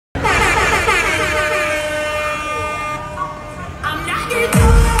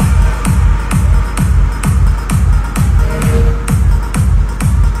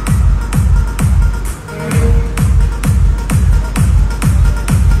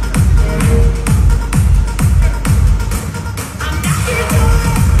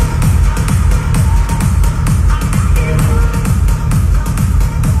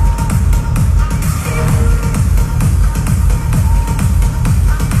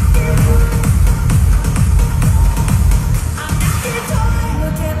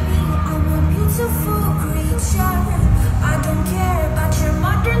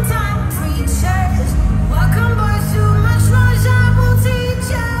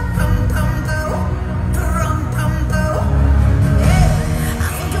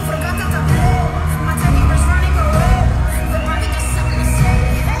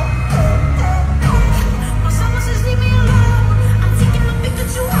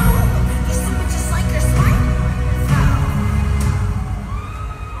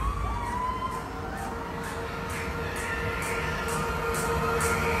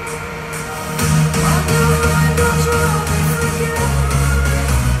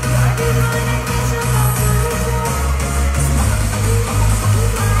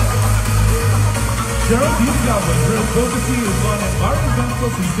Sabon, her advocacy is on environmental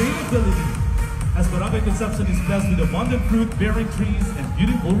sustainability. As Barangay Concepcion is blessed with abundant fruit-bearing trees and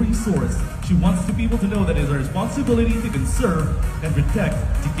beautiful resource, she wants the people to know that it is our responsibility to conserve and protect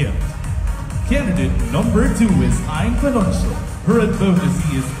the gift. Candidate number 2 is Ayn Panoncio. Her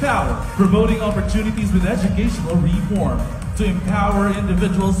advocacy is power, promoting opportunities with educational reform to empower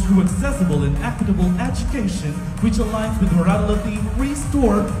individuals through accessible and equitable education, which aligns with Maradula theme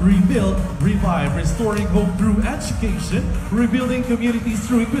Restore, Rebuild, Revive, restoring hope through education, rebuilding communities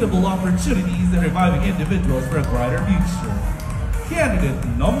through equitable opportunities, and reviving individuals for a brighter future. Candidate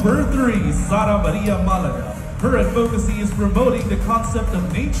number 3, Sara Maria Malaga. Her advocacy is promoting the concept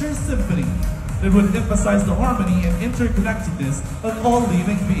of nature's symphony that would emphasize the harmony and interconnectedness of all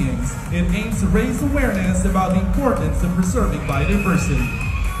living beings. It aims to raise awareness about the importance of preserving biodiversity.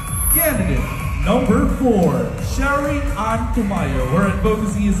 Candidate number 4, Sherry Ann Tumayo. Her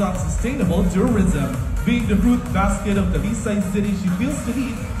advocacy is on sustainable tourism. Being the fruit basket of the Visay City, she feels the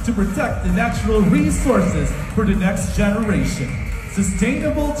need to protect the natural resources for the next generation.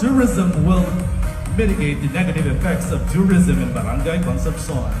 Sustainable tourism will mitigate the negative effects of tourism in Barangay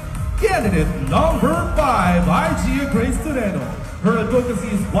Concepcion. Candidate number 5, Igia Grace Toreno. Her advocacy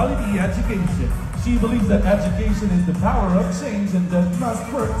is quality education. She believes that education is the power of change and that must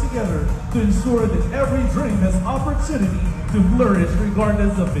work together to ensure that every dream has opportunity to flourish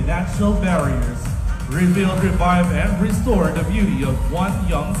regardless of financial barriers. Rebuild, revive, and restore the beauty of one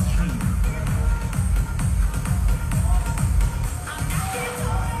young stream.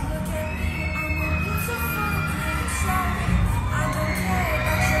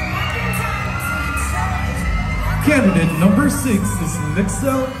 Candidate number 6 is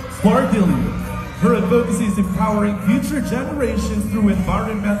Lixel Pardilio. Her advocacy is empowering future generations through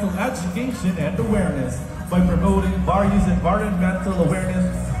environmental education and awareness. By promoting various environmental awareness,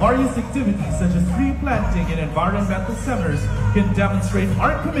 various activities such as tree planting and environmental seminars can demonstrate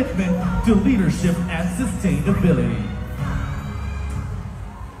our commitment to leadership and sustainability.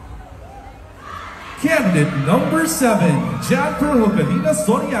 Candidate number 7, Jennifer Hogalina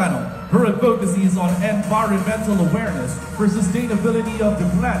Soriano. Her advocacy is on environmental awareness. For sustainability of the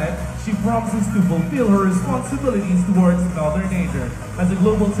planet, she promises to fulfill her responsibilities towards Mother Nature as a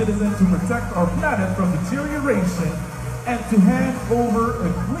global citizen to protect our planet from deterioration and to hand over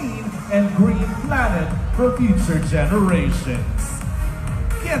a clean and green planet for future generations.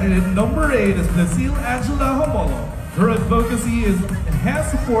 Candidate number 8 is Lucille Angela Homolo. Her advocacy is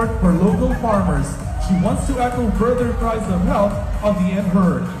enhanced support for local farmers. She wants to echo further cries of help of the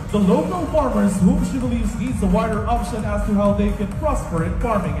unheard. The local farmers whom she believes needs a wider option as to how they can prosper in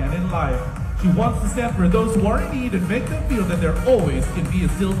farming and in life. She wants to stand for those who are in need and make them feel that there always can be a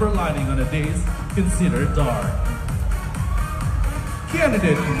silver lining on a days considered dark.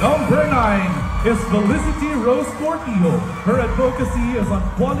 Candidate number 9 is Felicity Rose Cortijo. Her advocacy is on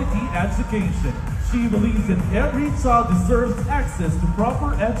quality education. She believes that every child deserves access to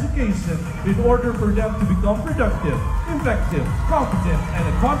proper education in order for them to become productive, effective, competent, and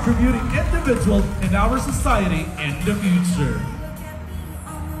a contributing individual in our society in the future.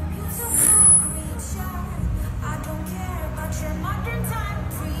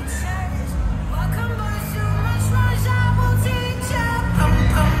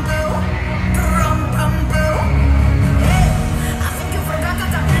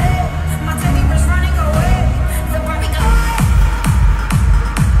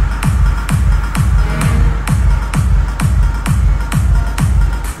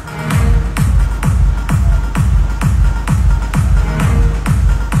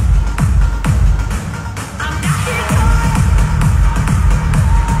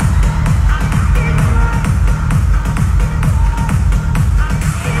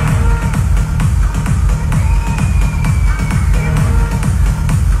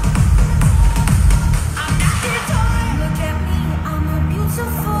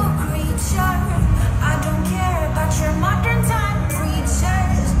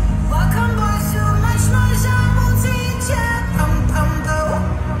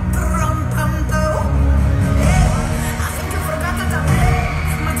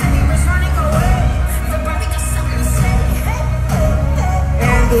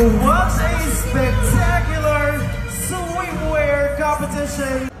 What a spectacular swimwear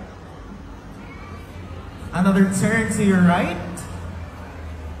competition! Another turn to your right.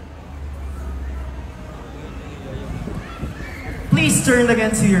 Please turn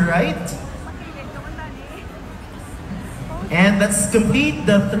again to your right. And let's complete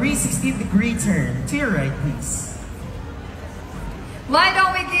the 360-degree turn. To your right, please. Why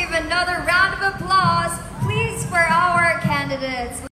don't we give another round of applause, please, for our candidates.